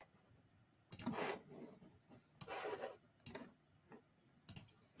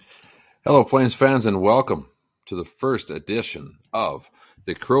Hello, Flames fans, and welcome to the first edition of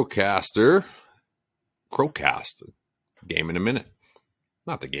the Crowcast Game in a Minute.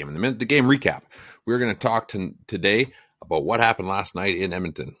 Not the Game in a Minute, the game recap. We're going to talk today about what happened last night in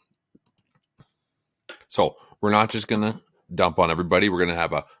Edmonton. So we're not just going to dump on everybody. We're going to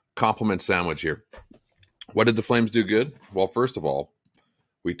have a compliment sandwich here. What did the Flames do good? Well, first of all,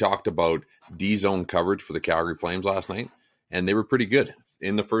 we talked about D-zone coverage for the Calgary Flames last night, and they were pretty good.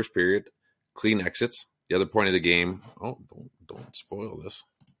 In the first period, clean exits. The other point of the game. Oh, don't spoil this.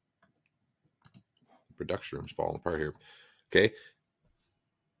 The production room's falling apart here. Okay.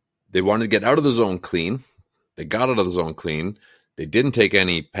 They wanted to get out of the zone clean. They got out of the zone clean. They didn't take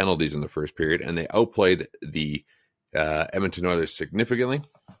any penalties in the first period, and they outplayed the Edmonton Oilers significantly,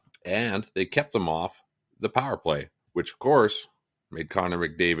 and they kept them off the power play, which, of course, made Connor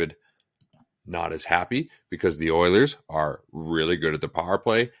McDavid not as happy because the Oilers are really good at the power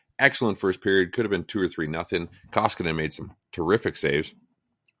play. Excellent first period. Could have been 2 or 3-0. Koskinen made some terrific saves.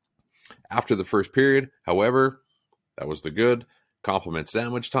 After the first period, however, that was the good. Compliment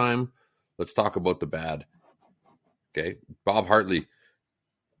sandwich time. Let's talk about the bad. Okay, Bob Hartley,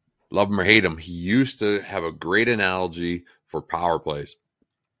 love him or hate him, he used to have a great analogy for power plays.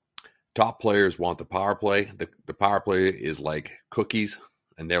 Top players want the power play. The power play is like cookies,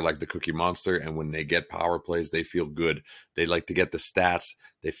 and they're like the Cookie Monster. And when they get power plays, they feel good. They like to get the stats.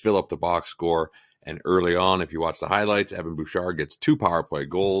 They fill up the box score. And early on, if you watch the highlights, Evan Bouchard gets 2 power play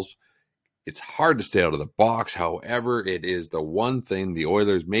goals. It's hard to stay out of the box. However, it is the one thing the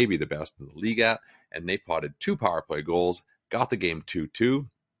Oilers may be the best in the league at. And they potted 2 power play goals, got the game 2-2.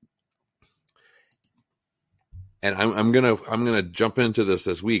 And I'm gonna jump into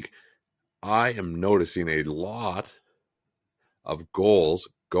this week. I am noticing a lot of goals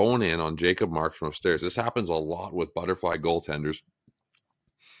going in on Jacob Markstrom upstairs. This happens a lot with butterfly goaltenders.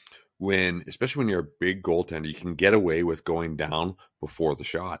 Especially when you're a big goaltender, you can get away with going down before the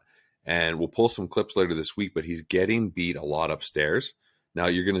shot. And we'll pull some clips later this week, but he's getting beat a lot upstairs. Now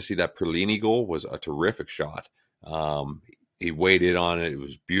you're going to see that Perlini goal was a terrific shot. He weighed in on it. It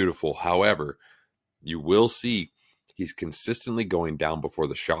was beautiful. However, you will see he's consistently going down before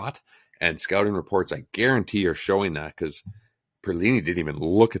the shot. And scouting reports, I guarantee, are showing that because Perlini didn't even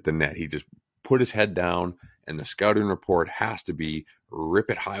look at the net. He just put his head down, and the scouting report has to be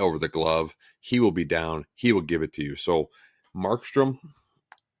rip it high over the glove. He will be down. He will give it to you. So Markstrom,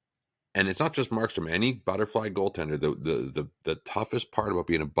 and it's not just Markstrom, any butterfly goaltender, the toughest part about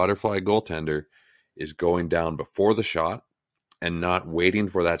being a butterfly goaltender is going down before the shot and not waiting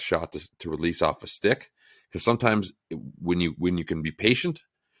for that shot to release off a stick. Because sometimes when you can be patient,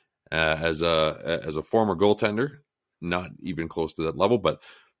 as a former goaltender, not even close to that level, but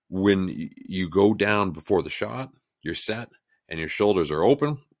when you go down before the shot, you're set and your shoulders are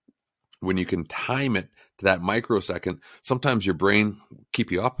open. When you can time it to that microsecond, sometimes your brain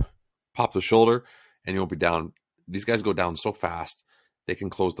keep you up, pop the shoulder, and you won't be down. These guys go down so fast, they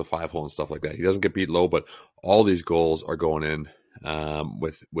can close the 5-hole and stuff like that. He doesn't get beat low, but all these goals are going in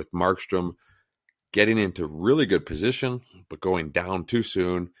with Markstrom getting into really good position, but going down too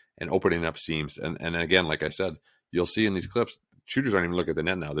soon and opening up seams. And again, like I said, you'll see in these clips, shooters aren't even looking at the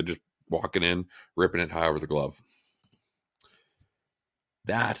net now. They're just walking in, ripping it high over the glove.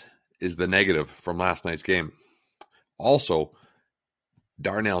 That is the negative from last night's game. Also,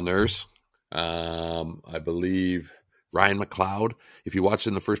 Darnell Nurse, I believe Ryan McLeod, if you watched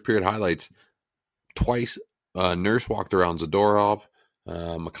in the first period highlights, twice Nurse walked around Zadorov,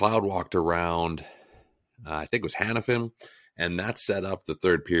 McLeod walked around, I think it was Hanifin, and that set up the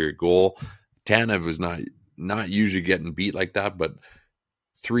third period goal. Tanev was not usually getting beat like that, but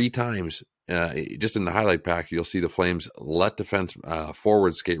 3 times, just in the highlight pack, you'll see the Flames let defense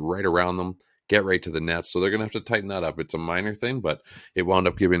forwards skate right around them, get right to the net. So they're going to have to tighten that up. It's a minor thing, but it wound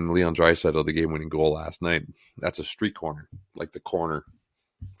up giving Leon Draisatl the game-winning goal last night. That's a street corner, like the corner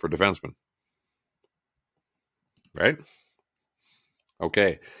for defensemen. Right?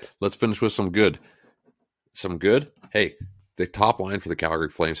 Okay, let's finish with some good. Some good? Hey, the top line for the Calgary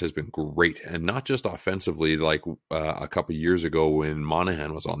Flames has been great, and not just offensively like a couple years ago when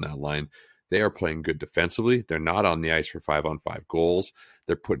Monahan was on that line. They are playing good defensively. They're not on the ice for 5-on-5 goals.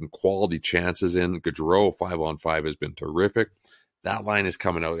 They're putting quality chances in. Gaudreau 5-on-5 has been terrific. That line is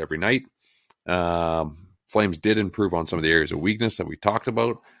coming out every night. Flames did improve on some of the areas of weakness that we talked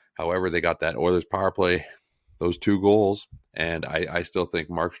about. However, they got that Oilers power play, those 2 goals, and I still think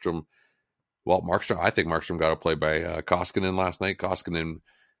Markstrom. Well, I think Markstrom got a play by Koskinen last night. Koskinen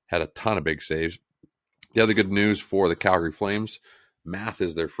had a ton of big saves. The other good news for the Calgary Flames, math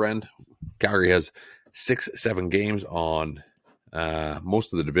is their friend. Calgary has 6-7 games on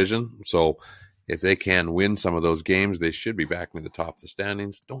most of the division. So if they can win some of those games, they should be back near the top of the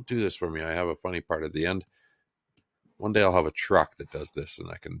standings. Don't do this for me. I have a funny part at the end. One day I'll have a truck that does this, and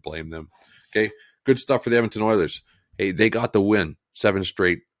I can blame them. Okay, good stuff for the Edmonton Oilers. Hey, they got the win. 7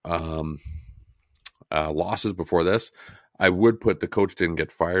 straight losses before this. I would put the coach didn't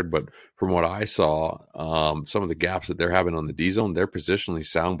get fired, but from what I saw, some of the gaps that they're having on the D zone, they're positionally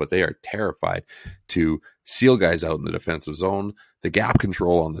sound, but they are terrified to seal guys out in the defensive zone. The gap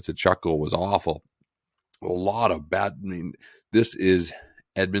control on the Tkachuk goal was awful. A lot of bad. I mean, this is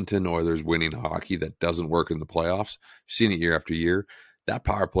Edmonton Oilers winning hockey that doesn't work in the playoffs. You've seen it year after year. That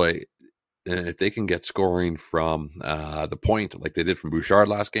power play, and if they can get scoring from the point like they did from Bouchard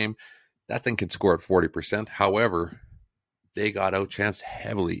last game, that thing can score at 40%. However, they got outchanced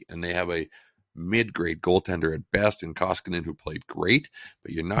heavily, and they have a mid-grade goaltender at best in Koskinen who played great,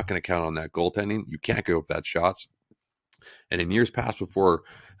 but you're not going to count on that goaltending. You can't give up that shots. And in years past before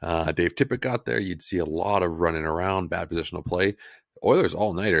Dave Tippett got there, you'd see a lot of running around, bad positional play. Oilers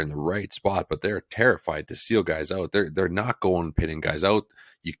all night are in the right spot, but they're terrified to seal guys out. They're not going pinning guys out.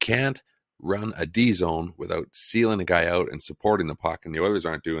 You can't run a D zone without sealing a guy out and supporting the puck, and the Oilers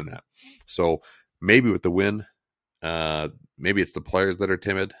aren't doing that. So maybe with the win, maybe it's the players that are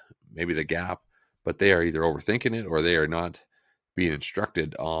timid, maybe the gap, but they are either overthinking it or they are not being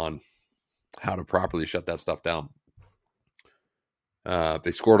instructed on how to properly shut that stuff down.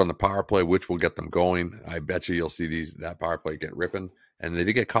 They scored on the power play, which will get them going. I bet you'll see that power play get ripping. And they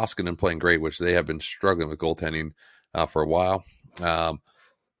did get Koskinen playing great, which they have been struggling with goaltending for a while.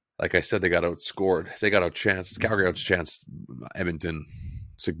 Like I said, they got outscored. They got outchanced. Calgary outchanced Edmonton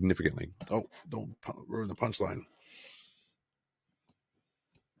significantly. Oh, don't ruin the punchline.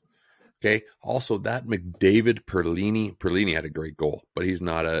 Okay. Also, that McDavid Perlini had a great goal, but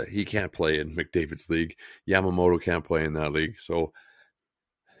he can't play in McDavid's league. Yamamoto can't play in that league. So,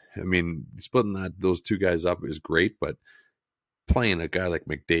 I mean, splitting those two guys up is great, but playing a guy like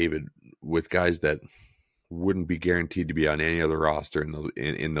McDavid with guys that wouldn't be guaranteed to be on any other roster in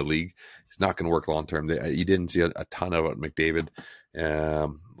the league, it's not going to work long term. You didn't see a ton of McDavid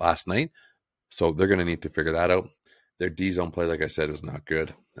last night, so they're going to need to figure that out. Their D zone play, like I said, is not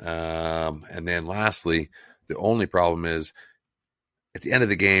good. And then lastly, the only problem is at the end of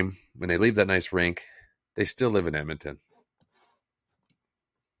the game, when they leave that nice rink, they still live in Edmonton.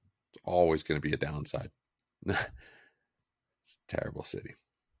 It's always going to be a downside. It's a terrible city.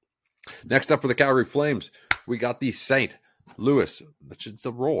 Next up for the Calgary Flames, we got the St. Louis. That should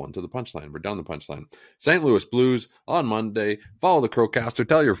still roll into the punchline. We're down the punchline. St. Louis Blues on Monday. Follow the Crowcaster.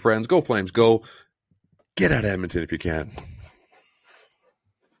 Tell your friends. Go Flames, go. Get out of Edmonton if you can.